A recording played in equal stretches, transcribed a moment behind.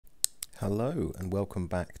Hello and welcome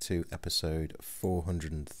back to episode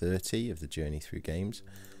 430 of the Journey Through Games,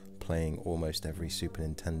 playing almost every Super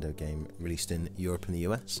Nintendo game released in Europe and the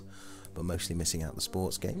US, but mostly missing out the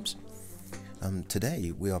sports games.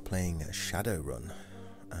 Today we are playing Shadowrun.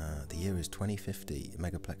 The year is 2050.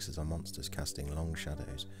 Megaplexes are monsters casting long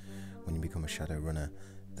shadows. When you become a Shadowrunner,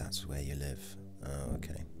 that's where you live.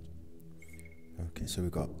 Okay, so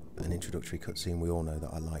we've got an introductory cutscene. We all know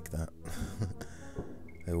that I like that.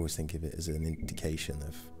 I always think of it as an indication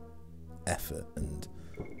of effort and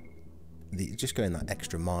just going that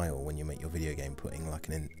extra mile when you make your video game, putting like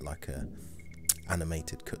a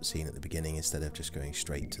animated cutscene at the beginning instead of just going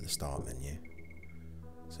straight to the start menu.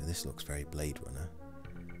 So this looks very Blade Runner.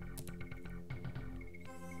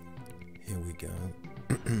 Here we go.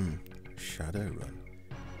 Shadowrun.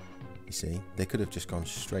 You see, they could have just gone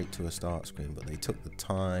straight to a start screen, but they took the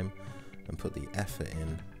time and put the effort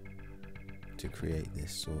in to create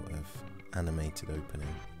this sort of animated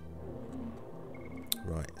opening.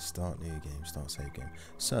 Right, start new game, start save game.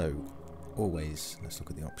 So, always, let's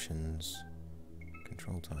look at the options.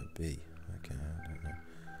 Control type B. Okay, I don't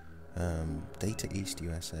know. Data East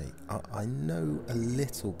USA. I know a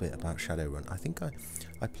little bit about Shadowrun. I think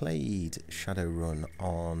I played Shadowrun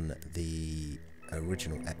on the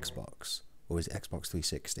original Xbox, or was it Xbox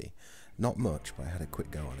 360? Not much, but I had a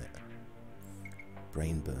quick go on it.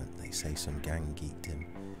 Brain burnt, they say some gang geeked him.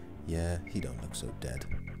 Yeah, he don't look so dead.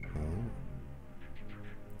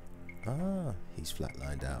 Ah, he's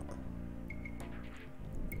flatlined out.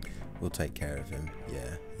 We'll take care of him,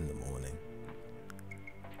 yeah, in the morning.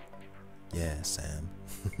 Yeah, Sam.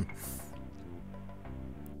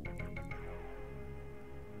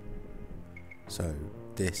 So,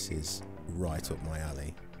 this is right up my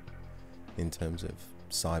alley in terms of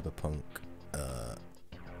cyberpunk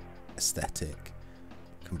aesthetic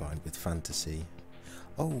combined with fantasy.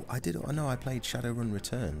 Oh, I played Shadowrun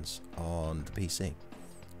Returns on the PC.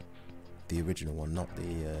 The original one, not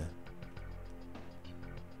the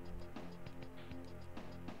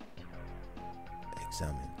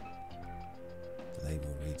Examine. The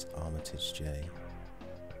label reads Armitage J.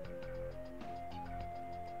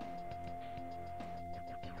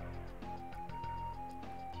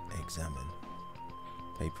 Examine.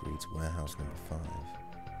 Paper reads Warehouse number 5.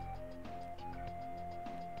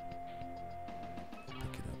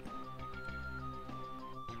 Pick it up.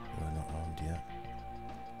 We're not armed yet.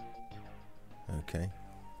 Okay.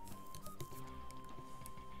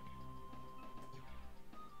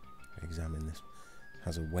 Examine this.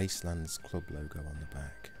 Has a Wastelands Club logo on the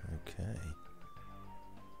back. Okay.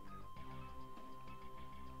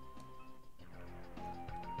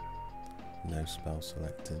 No spell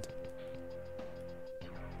selected.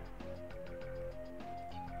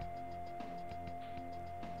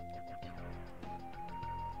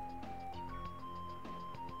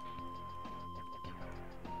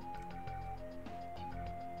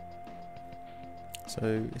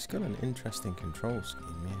 So it's got an interesting control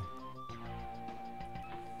scheme, yeah.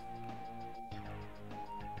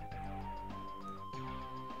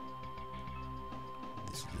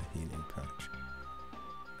 This is the healing patch.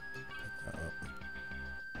 Pick that up.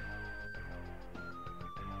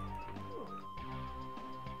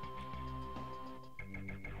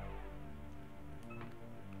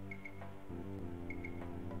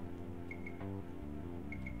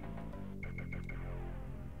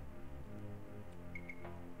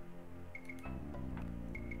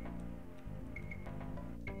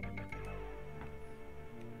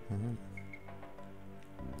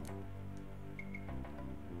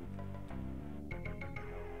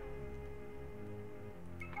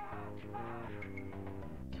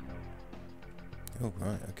 Oh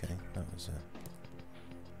right, okay, that was an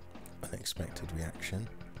unexpected reaction.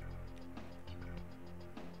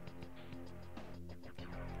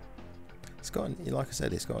 It's got, like I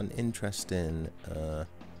said, it's got an interesting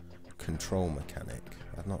control mechanic.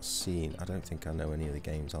 I don't think I know any of the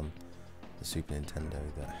games on the Super Nintendo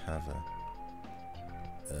that have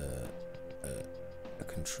a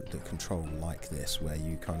control like this, where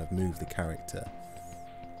you kind of move the character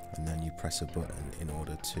and then you press a button in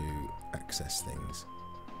order to access things.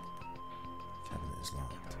 Cabinet is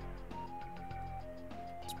locked.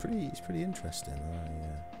 It's pretty interesting.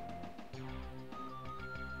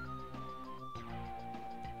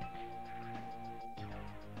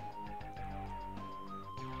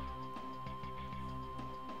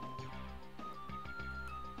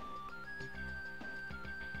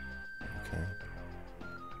 Okay.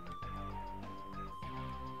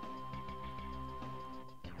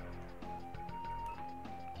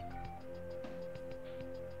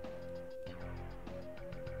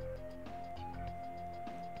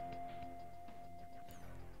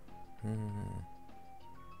 The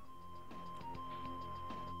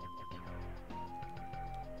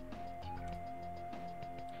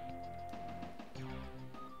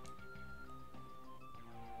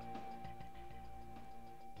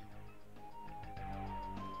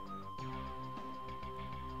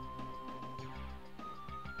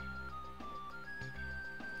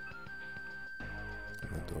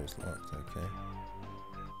door's locked, okay.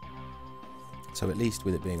 So at least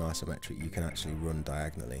with it being isometric, you can actually run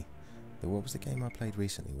diagonally. What was the game I played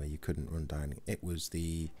recently where you couldn't run diagonally? It was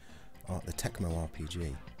the Tecmo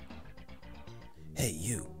RPG. Hey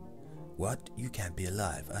you! What? You can't be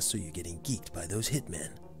alive. I saw you getting geeked by those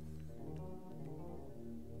hitmen.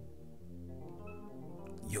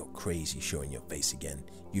 You're crazy showing your face again.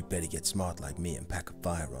 You'd better get smart like me and pack a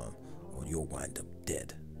firearm, or you'll wind up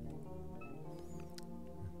dead.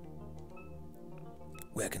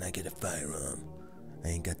 Where can I get a firearm? I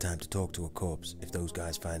ain't got time to talk to a corpse. If those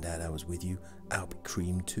guys find out I was with you, I'll be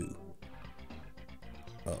creamed too.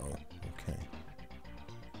 Uh-oh, okay.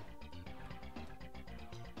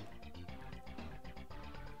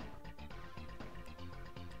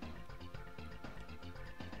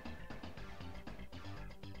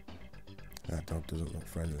 That dog doesn't look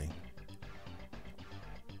friendly.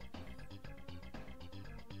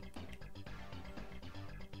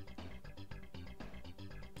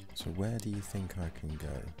 So where do you think I can go?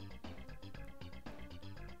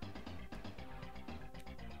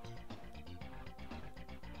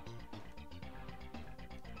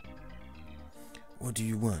 What do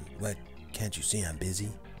you want? What? Can't you see I'm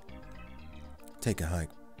busy? Take a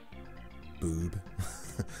hike, boob.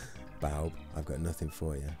 Baub, I've got nothing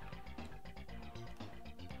for you.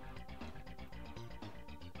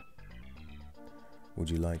 Would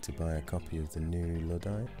you like to buy a copy of the new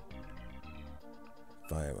Luddite?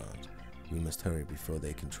 Firearms. We must hurry before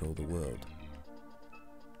they control the world.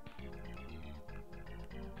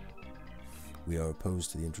 We are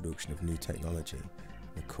opposed to the introduction of new technology,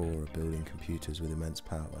 the core of building computers with immense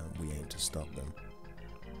power, and we aim to stop them.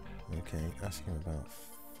 Okay, ask him about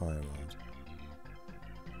firearms.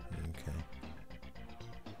 Okay.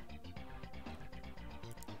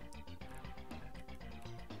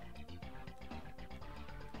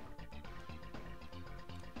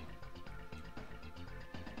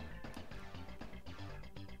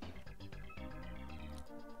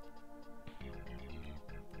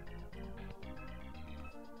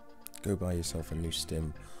 Go buy yourself a new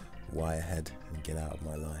stim, wirehead, and get out of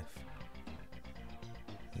my life.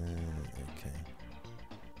 Okay.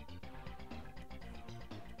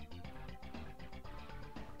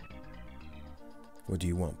 What do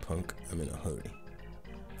you want, punk? I'm in a hurry.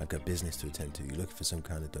 I've got business to attend to. You looking for some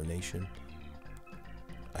kind of donation?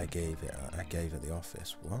 I gave at the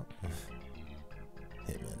office. What?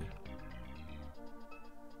 Hitman.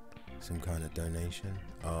 Some kind of donation?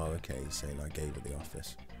 Oh, okay, he's saying I gave at the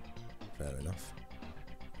office. Fair enough.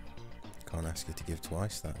 Can't ask you to give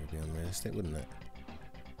twice, that would be unrealistic, wouldn't it?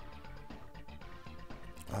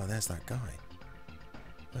 Oh, there's that guy.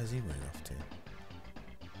 Where's he running off to?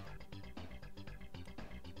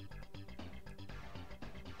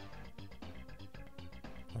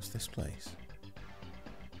 What's this place?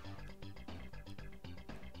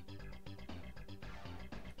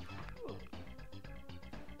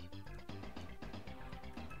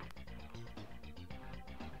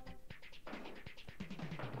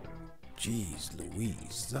 Jeez Louise,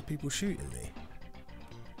 is that people shooting me?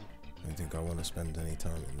 I don't think I want to spend any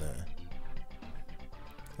time in there.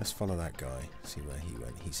 Let's follow that guy, see where he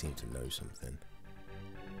went. He seemed to know something.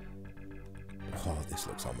 Oh, this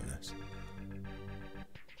looks ominous.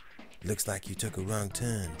 Looks like you took a wrong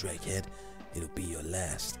turn, Drakehead. It'll be your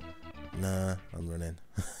last. Nah, I'm running.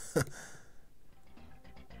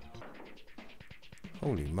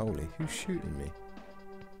 Holy moly, who's shooting me?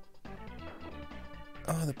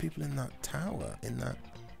 Oh, the people in that tower, in that...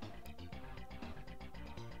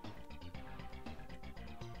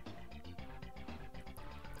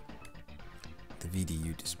 The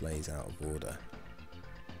VDU display is out of order.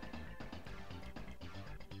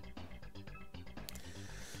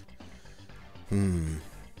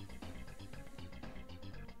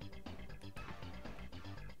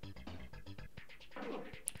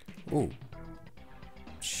 Oh.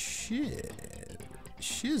 Shit.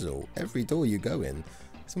 Shizzle. Every door you go in,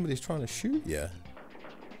 somebody's trying to shoot you.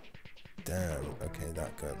 Damn. Okay,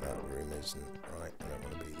 that room isn't right. I don't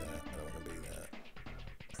want to be there. I don't want to be there.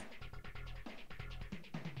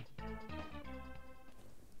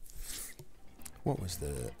 What was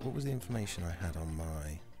the information I had on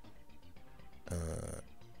my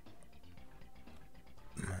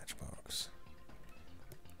matchbox?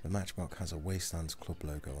 The matchbox has a Wastelands Club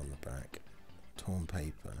logo on the back. Torn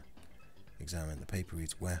paper. Examine. The paper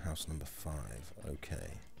reads warehouse number 5.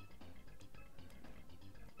 Okay.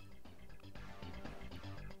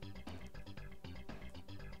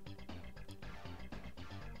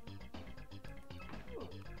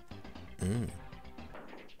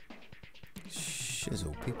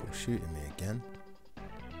 Shizzle, people shooting me again.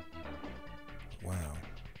 Wow.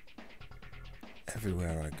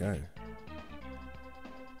 Everywhere I go.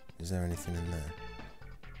 Is there anything in there?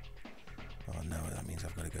 Oh no, that means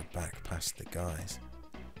I've got to go back past the guys.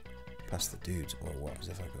 Past the dudes. Or what happens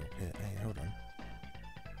if I go up here? Hey, hold on.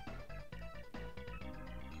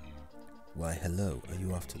 Why, hello, are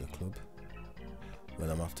you off to the club?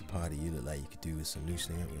 Well, I'm off to party. You look like you could do with some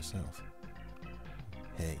loosening up yourself.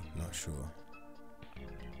 Hey, not sure.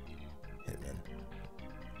 Hitman.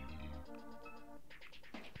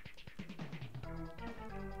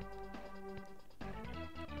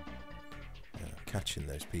 Catching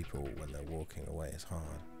those people when they're walking away is hard.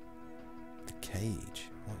 The cage.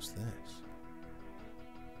 What's this?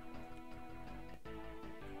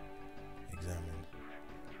 Examine.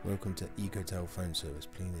 Welcome to Ecotel phone service.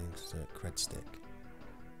 Please insert cred stick.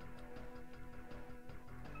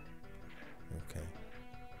 Okay.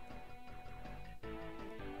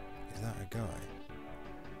 Is that a guy?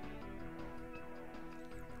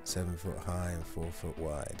 7 foot high and 4 foot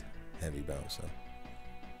wide. Heavy bouncer.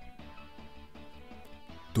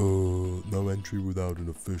 Duh, no entry without an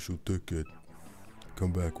official ticket.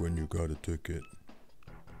 Come back when you got a ticket.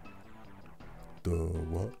 Duh,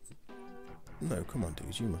 what? No, come on,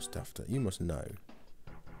 dudes, you must know.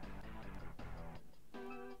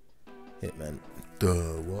 Hitman.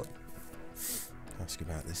 Duh, what? Ask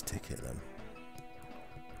about this ticket then.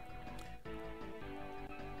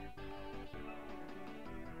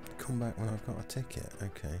 Come back when I've got a ticket,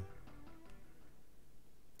 okay.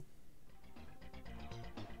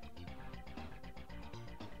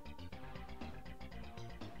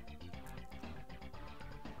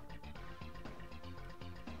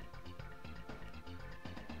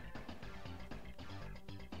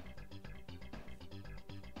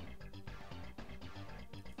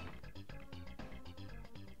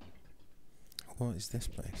 What is this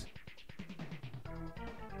place?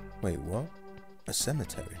 Wait, what? A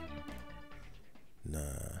cemetery? Nah.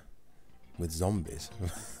 With zombies?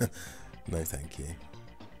 No, thank you.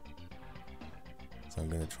 So I'm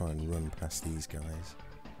going to try and run past these guys.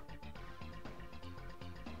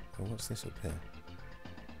 Oh, what's this up here?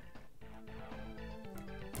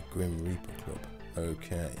 The Grim Reaper Club.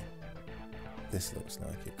 Okay. This looks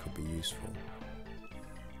like it could be useful.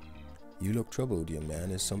 You look troubled, young man.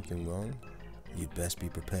 Is something wrong? You'd best be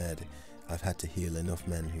prepared. I've had to heal enough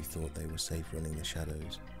men who thought they were safe running the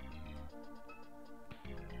shadows.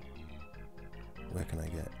 Where can I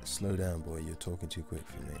get? Slow down, boy. You're talking too quick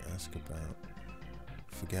for me. Ask about...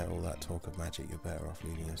 Forget all that talk of magic. You're better off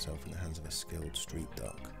leaving yourself in the hands of a skilled street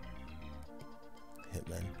doc.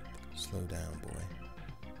 Hitman. Slow down, boy.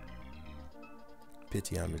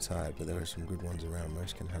 Pity I'm retired, but there are some good ones around.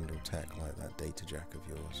 Most can handle tech like that data jack of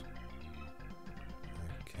yours.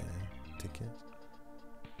 Okay. Ticket.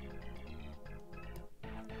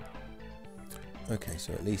 Okay,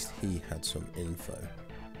 so at least he had some info.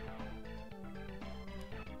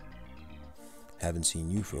 Haven't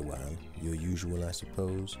seen you for a while. Your usual, I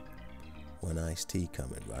suppose. One iced tea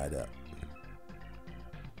coming right up.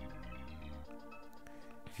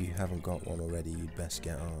 If you haven't got one already, you'd best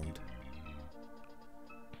get armed.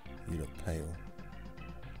 You look pale.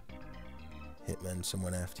 Hitman,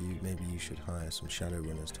 someone after you. Maybe you should hire some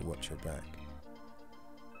Shadowrunners to watch your back.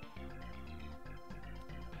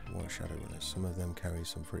 What Shadowrunners? Some of them carry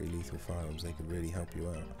some pretty lethal firearms. They could really help you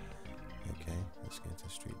out. Okay, let's go to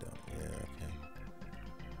street dog. Yeah, okay.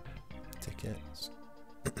 Tickets.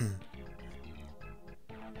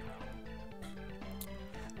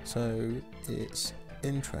 So it's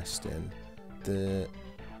interesting that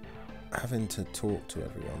having to talk to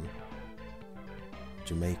everyone.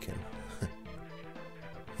 Jamaican.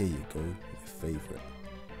 Here you go, your favourite.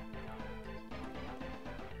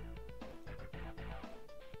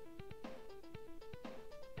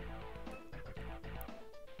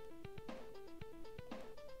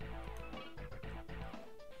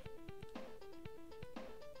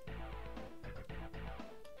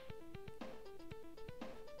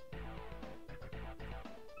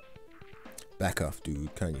 Back off,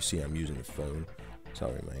 dude. Can't you see I'm using the phone?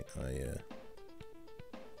 Sorry, mate.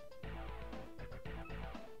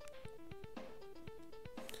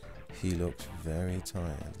 He looks very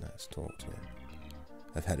tired. Let's talk to him.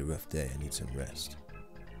 I've had a rough day. I need some rest.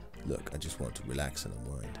 Look, I just want to relax and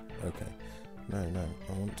unwind. Okay. No,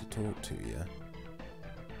 I want to talk to you.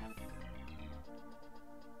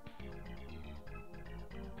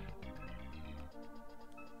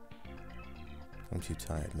 I'm too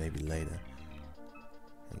tired, maybe later.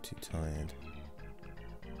 I'm too tired.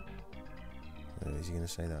 Oh, is he going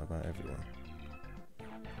to say that about everyone?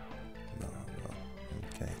 No, well,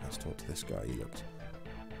 okay, let's talk to this guy. He looks...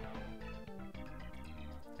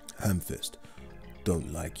 Hamfist,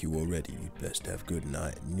 don't like you already. You'd best have good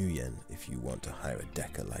night, Nguyen, if you want to hire a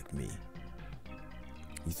decker like me.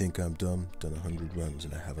 You think I'm dumb? Done 100 runs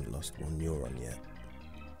and I haven't lost one neuron yet.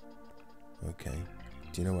 Okay.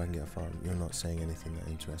 Do you know where I can get a farm? You're not saying anything that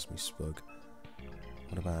interests me, Spug.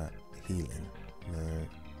 What about healing? No.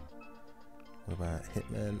 What about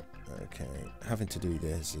hitman? Okay. Having to do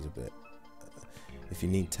this is a bit... if you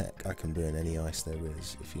need tech, I can burn any ice there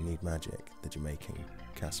is. If you need magic, the Jamaican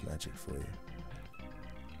cast magic for you.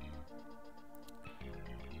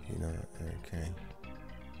 You know, okay.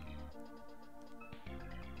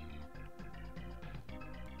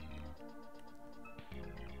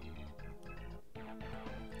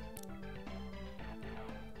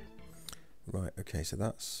 Right, okay, so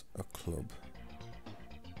that's a club.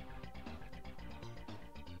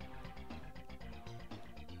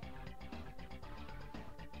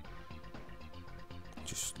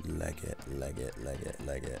 Just leg it,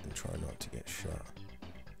 and try not to get shot.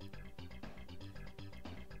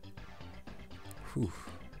 Whew.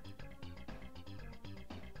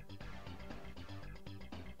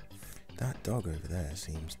 That dog over there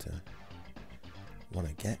seems to want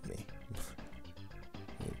to get me.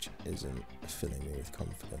 Which isn't filling me with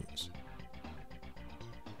confidence.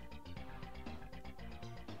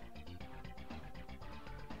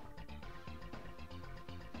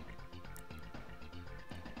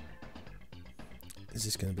 Is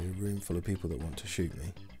this going to be a room full of people that want to shoot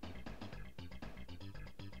me?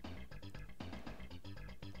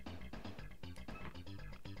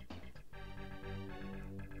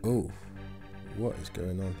 Oh, what is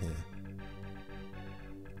going on here?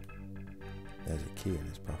 There's a key in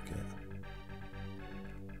his pocket.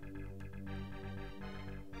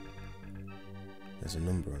 There's a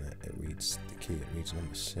number on it. It reads the key. It reads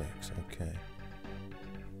number 6. Okay.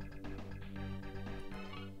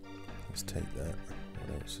 Let's take that.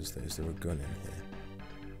 What else is there? Is there a gun in here?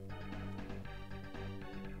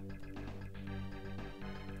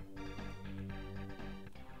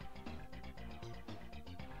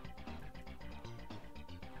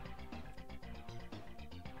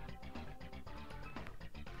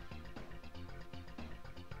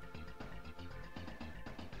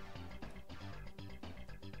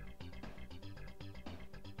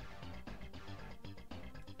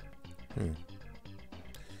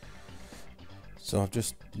 So I've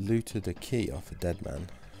just looted a key off a dead man.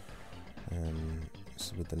 This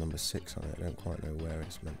is with the number 6 on it. I don't quite know where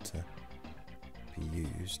it's meant to be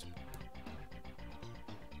used.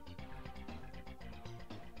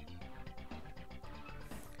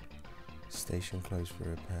 Station closed for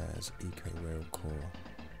repairs. Eco Rail Core.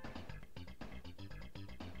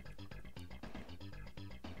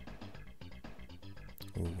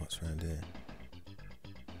 Oh, what's around here?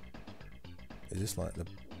 Is this like the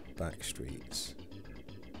back streets?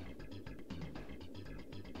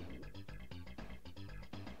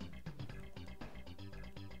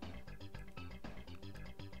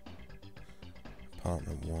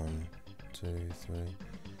 Apartment 1, 2, 3.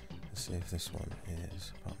 Let's see if this one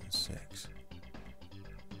is apartment 6.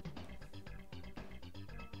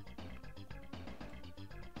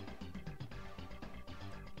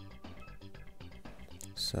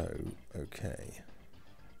 So, okay.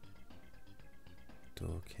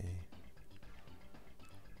 Door key.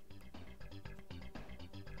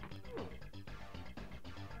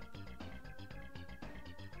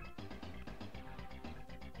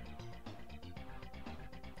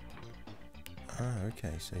 Ah,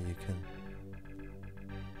 okay, so you can...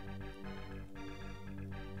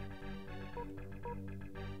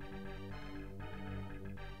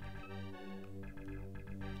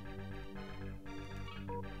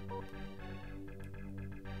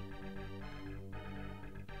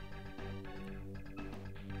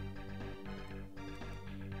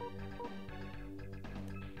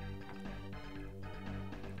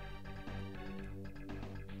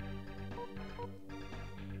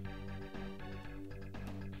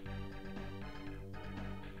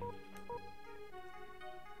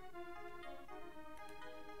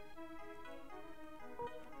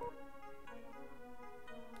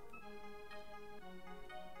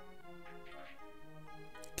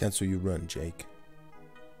 Cancel your run, Jake.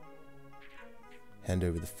 Hand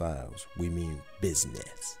over the files. We mean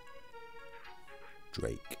business.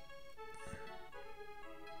 Drake.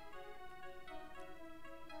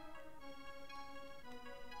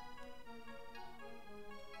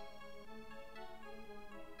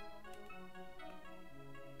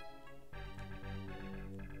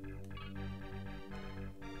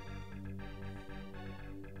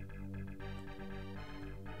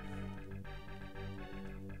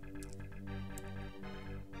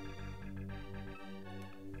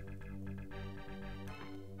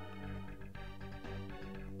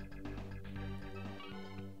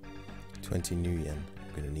 20 new yen.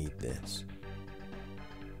 I'm going to need this.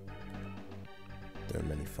 There are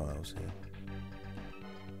many files here.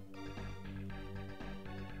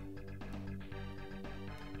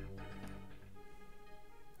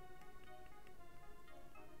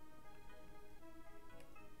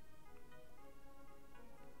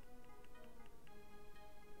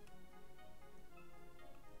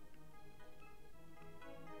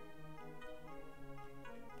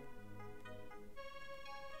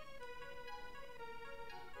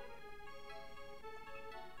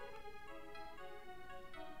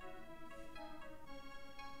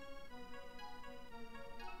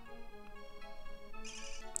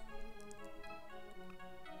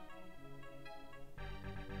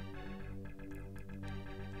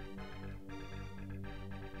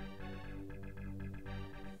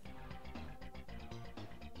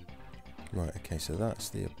 Right, okay, so that's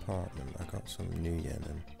the apartment. I got some new yen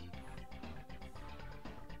in.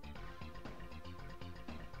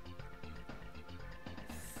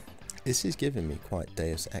 This is giving me quite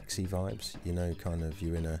Deus Ex-y vibes, you know, kind of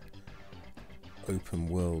you're in a open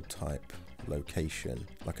world type location,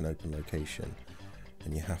 like an open location,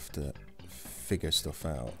 and you have to figure stuff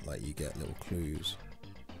out, like you get little clues.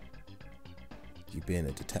 You're being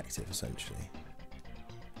a detective, essentially.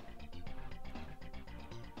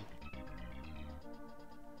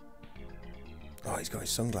 Oh, he's got his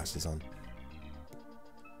sunglasses on.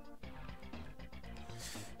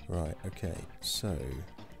 Right, okay, so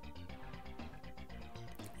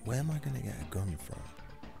where am I going to get a gun from?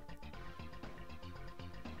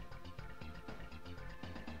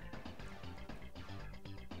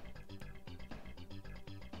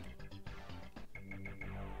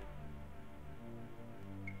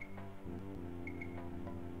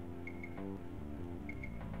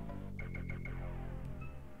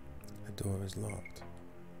 The door is locked.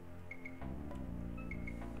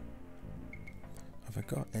 Have I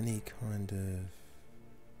got any kind of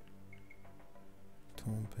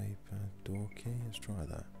torn paper door key? Let's try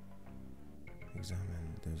that.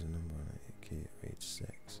 Examine. There's a number on it. Key it reads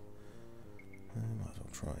 6. Might as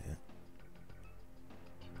well try it.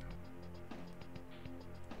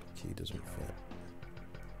 Key doesn't fit.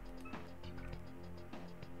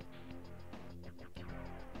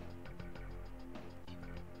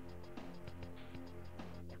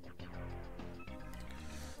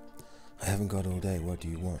 I haven't got all day. What do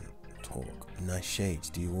you want? Talk. Nice shades.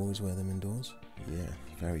 Do you always wear them indoors? Yeah,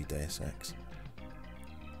 very Deus Ex.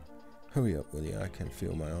 Hurry up, will you? I can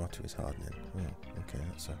feel my arteries hardening. Oh, okay,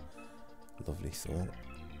 that's a lovely thought.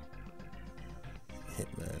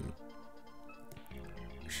 Hitman.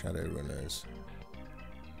 Shadowrunners.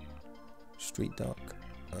 Street Dock.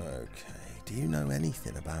 Okay. Do you know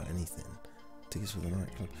anything about anything? Tickets for the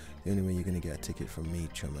nightclub. The only way you're going to get a ticket from me,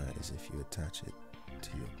 chumad, is if you attach it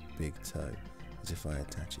to your big toe. As if I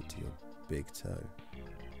attach it to your big toe.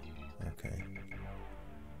 Okay.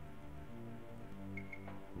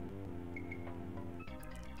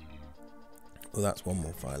 Well, that's one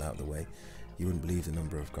more file out of the way. You wouldn't believe the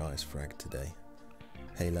number of guys fragged today.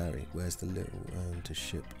 Hey Larry, where's the little to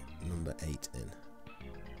ship number 8 in?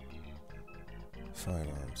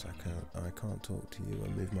 Firearms. I can't talk to you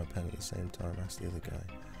and move my pen at the same time. Ask the other guy.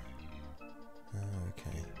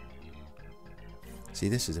 Okay. See,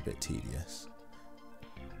 this is a bit tedious.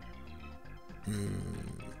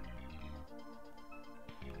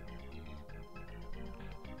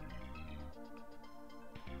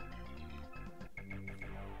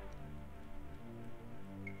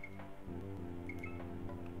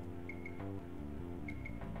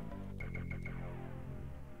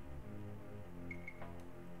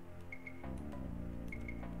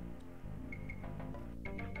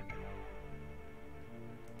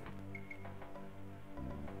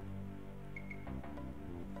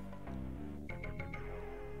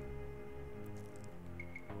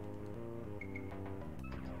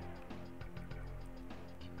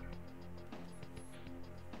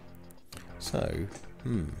 So,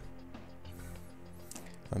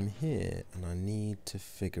 I'm here and I need to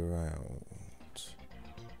figure out.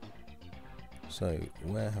 So,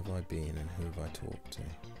 where have I been and who have I talked to?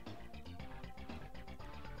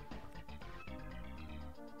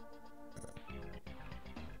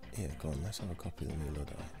 Yeah, go on, let's have a copy of the new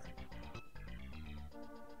Luddite.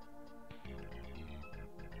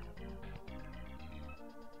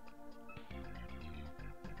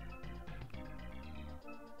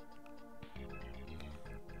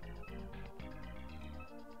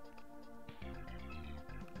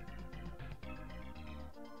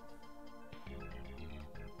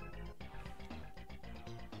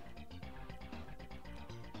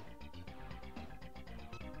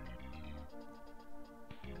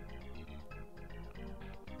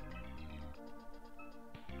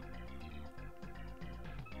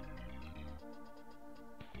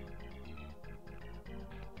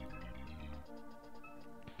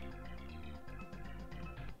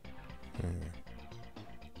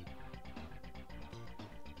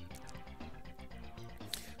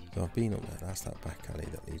 So I've been up there. That's that back alley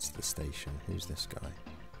that leads to the station. Who's this guy?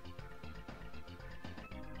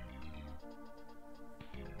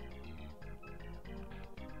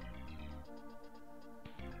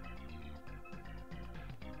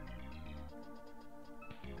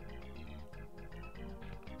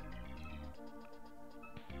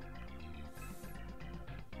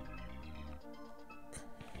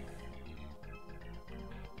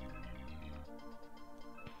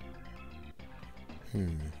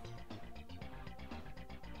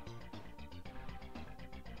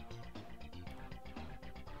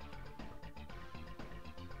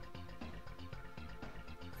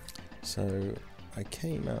 So I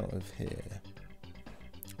came out of here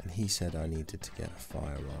and he said I needed to get a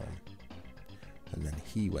firearm, and then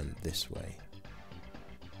he went this way.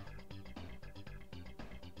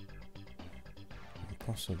 And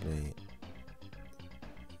possibly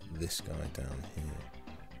this guy down here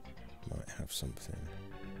might have something.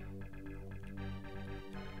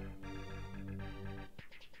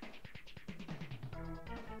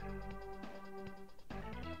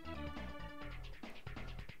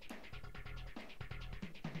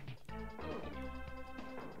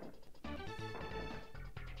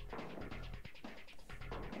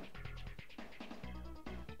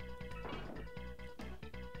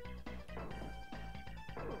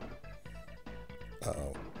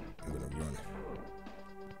 Uh-oh, I'm gonna run.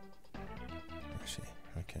 Actually,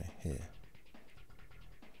 okay, here.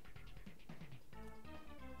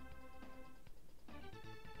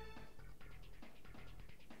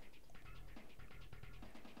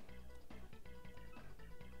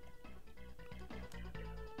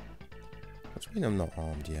 What do you mean I'm not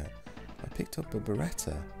armed yet? I picked up a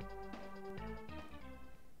Beretta.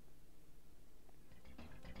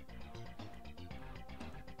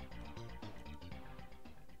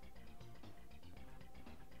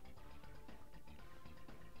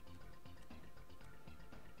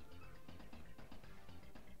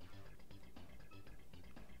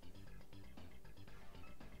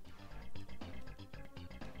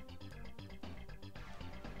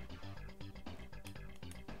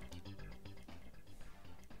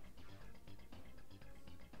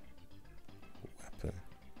 Weapon.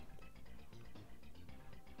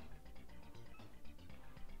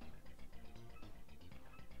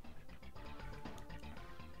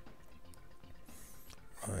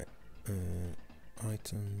 Right,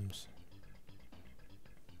 items.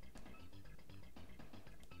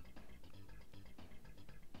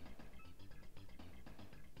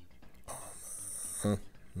 Armor.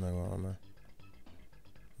 No armor.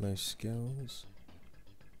 No skills.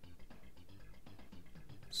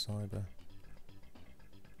 Cyber.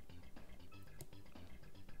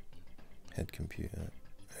 Head computer.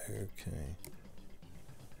 Okay.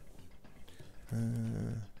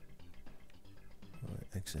 Right,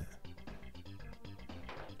 exit.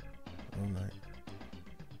 Oh no.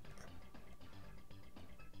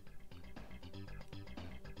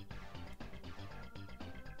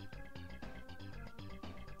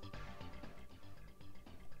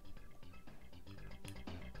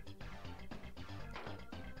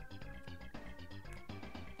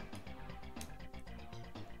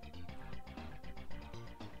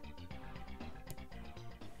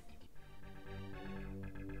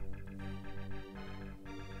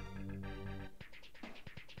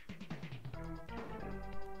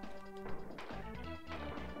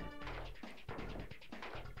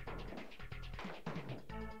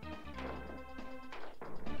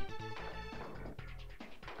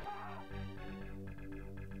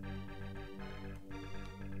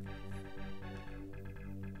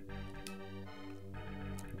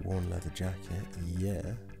 Worn leather jacket, yeah.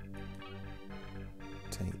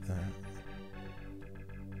 Take that.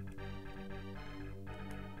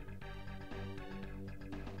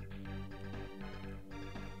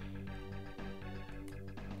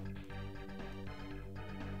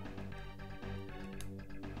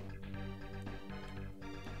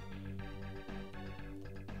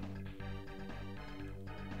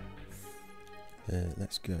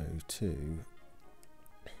 Let's go to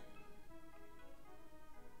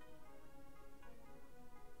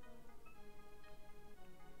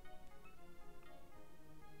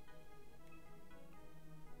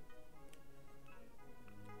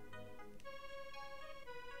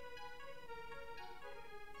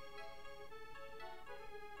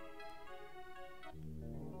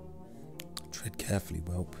tread carefully,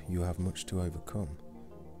 whelp, you have much to overcome.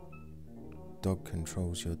 Dog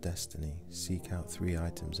controls your destiny. Seek out 3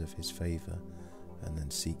 items of his favor, and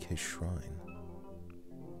then seek his shrine.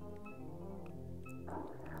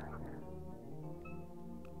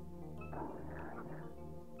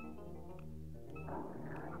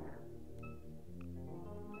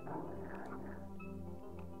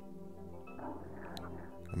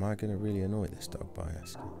 I going to really annoy this dog by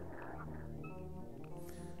asking?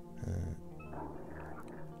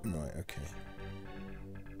 Right, okay.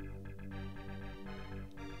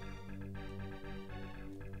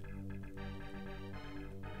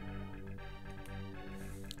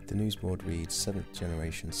 The newsboard reads 7th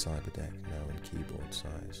generation Cyberdeck, now in keyboard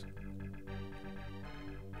size.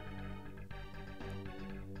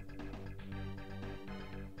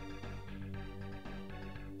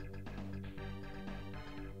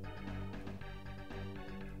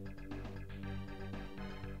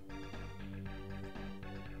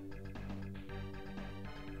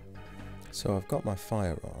 So I've got my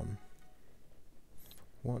firearm.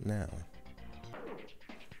 What now?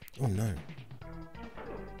 Oh no.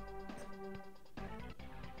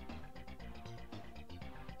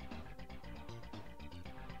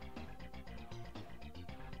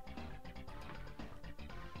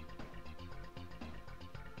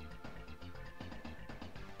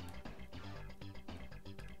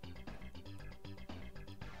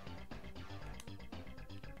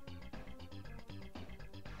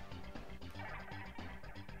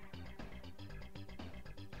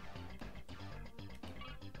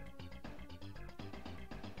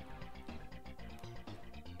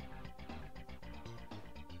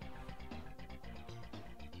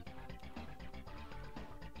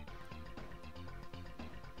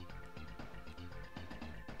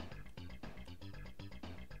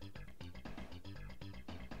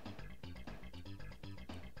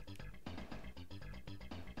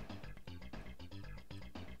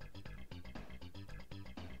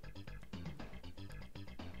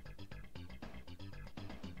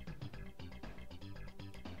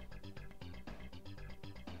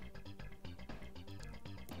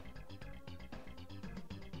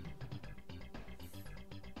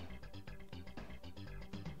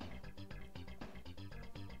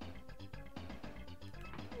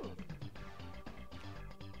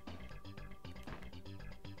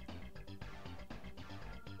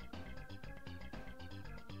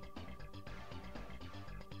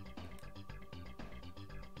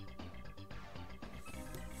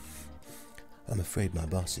 I'm afraid my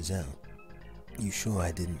boss is out. You sure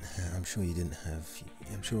I didn't I'm sure you didn't have...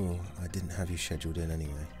 I'm sure I didn't have you scheduled in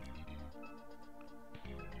anyway.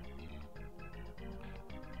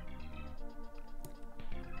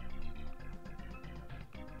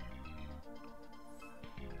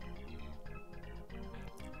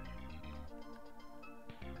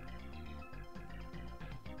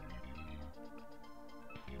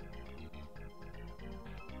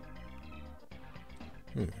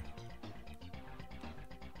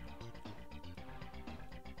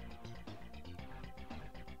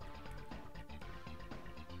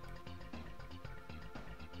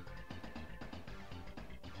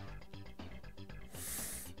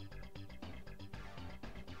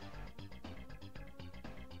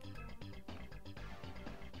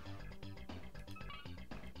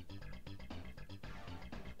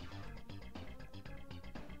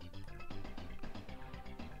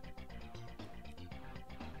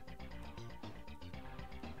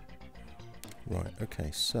 Right,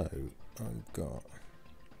 okay, so I've got...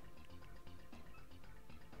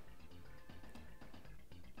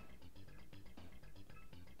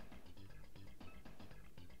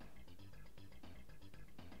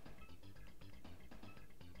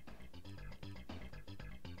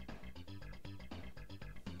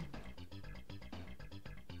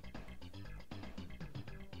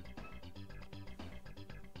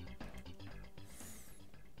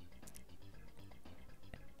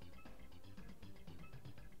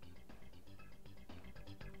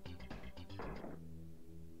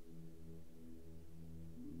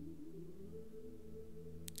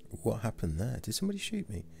 What happened there? Did somebody shoot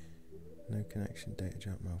me? No connection, data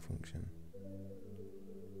jump malfunction.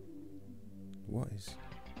 What is...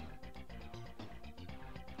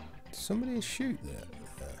 Did somebody shoot there?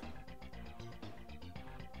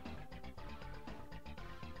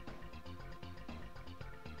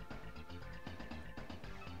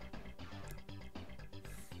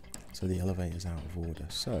 So the elevator's out of order.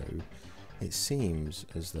 So it seems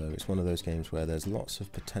as though it's one of those games where there's lots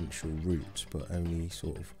of potential routes, but only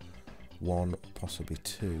sort of one or possibly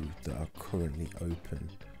two that are currently open,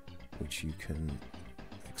 which you can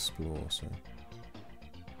explore. So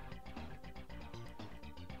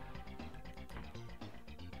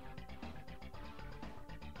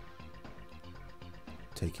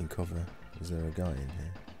taking cover. Is there a guy in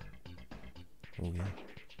here? Oh yeah.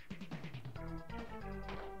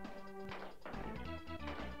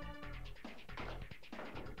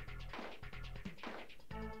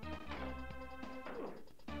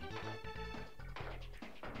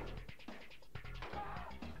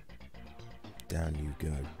 Down you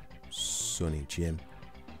go, Sonny Jim.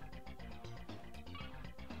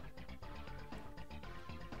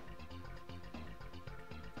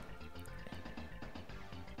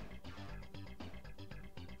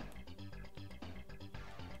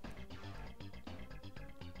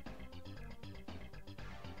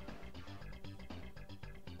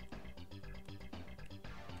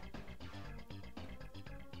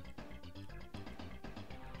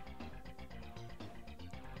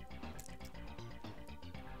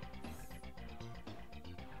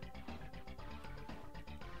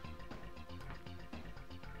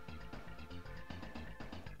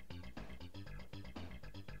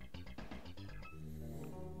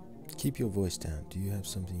 Keep your voice down. Do you have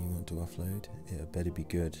something you want to offload? It better be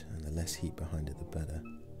good, and the less heat behind it, the better.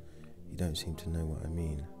 You don't seem to know what I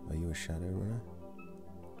mean. Are you a Shadowrunner?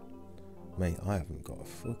 Mate, I haven't got a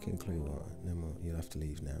fucking clue what. No more. You'll have to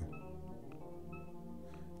leave now.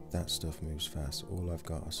 That stuff moves fast. All I've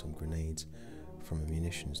got are some grenades from a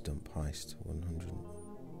munitions dump heist. 100.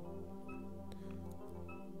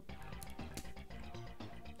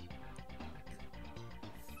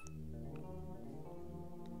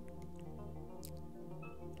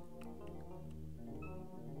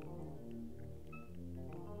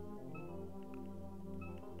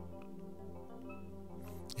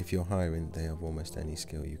 If you're hiring, they have almost any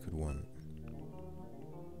skill you could want.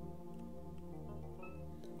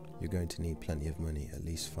 You're going to need plenty of money, at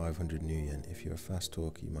least 500 new yen. If you're a fast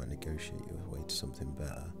talker, you might negotiate your way to something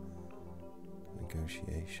better.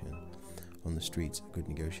 Negotiation. On the streets, a good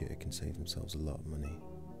negotiator can save themselves a lot of money.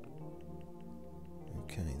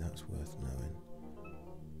 Okay, that's worth knowing.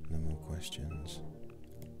 No more questions.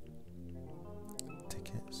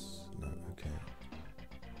 Tickets? No, okay.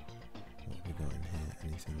 What have we got in here?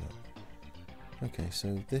 Anything that... Okay,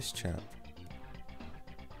 so this chap...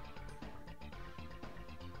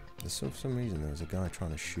 For some reason there was a guy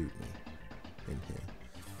trying to shoot me in here.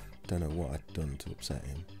 Don't know what I'd done to upset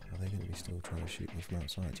him. Are they going to be still trying to shoot me from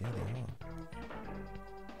outside? Yeah, they are.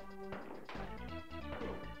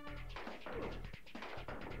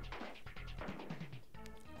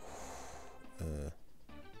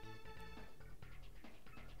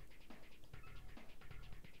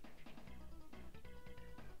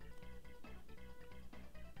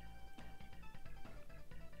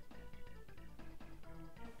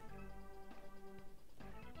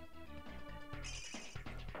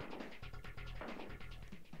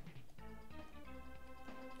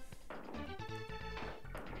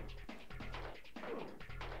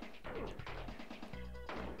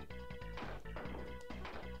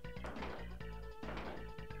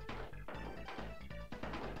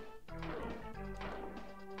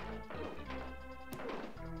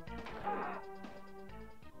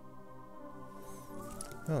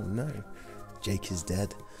 Oh no, Jake is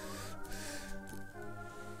dead.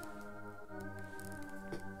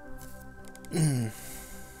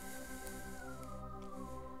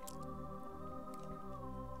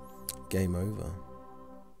 Game over.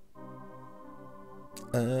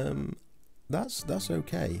 That's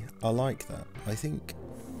okay. I like that. I think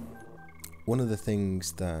one of the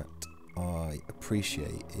things that I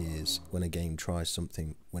appreciate is when a game tries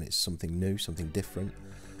something, when it's something new, something different.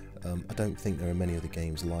 I don't think there are many other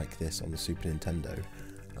games like this on the Super Nintendo,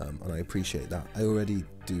 and I appreciate that. I already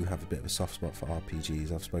do have a bit of a soft spot for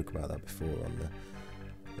RPGs. I've spoken about that before on the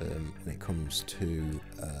when it comes to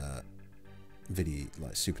video,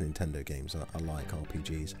 like Super Nintendo games. I like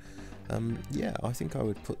RPGs. Yeah, I think I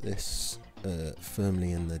would put this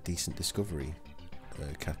firmly in the decent discovery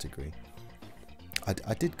category. I'd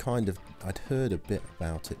heard a bit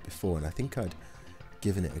about it before, and I think I'd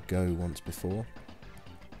given it a go once before.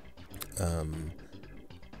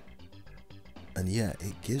 And yeah,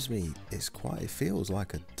 it feels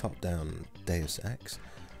like a top-down Deus Ex,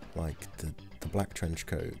 like the black trench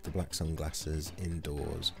coat, the black sunglasses,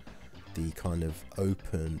 indoors, the kind of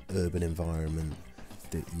open urban environment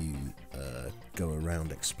that you go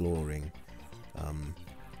around exploring,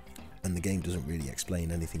 and the game doesn't really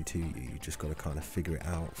explain anything to you. You just got to kind of figure it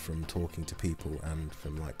out from talking to people and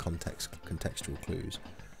from like contextual clues.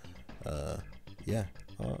 Yeah,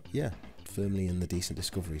 firmly in the decent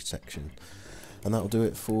discovery section. And that'll do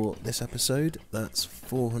it for this episode. That's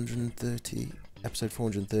episode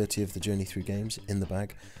 430 of the Journey Through Games in the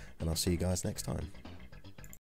bag, and I'll see you guys next time.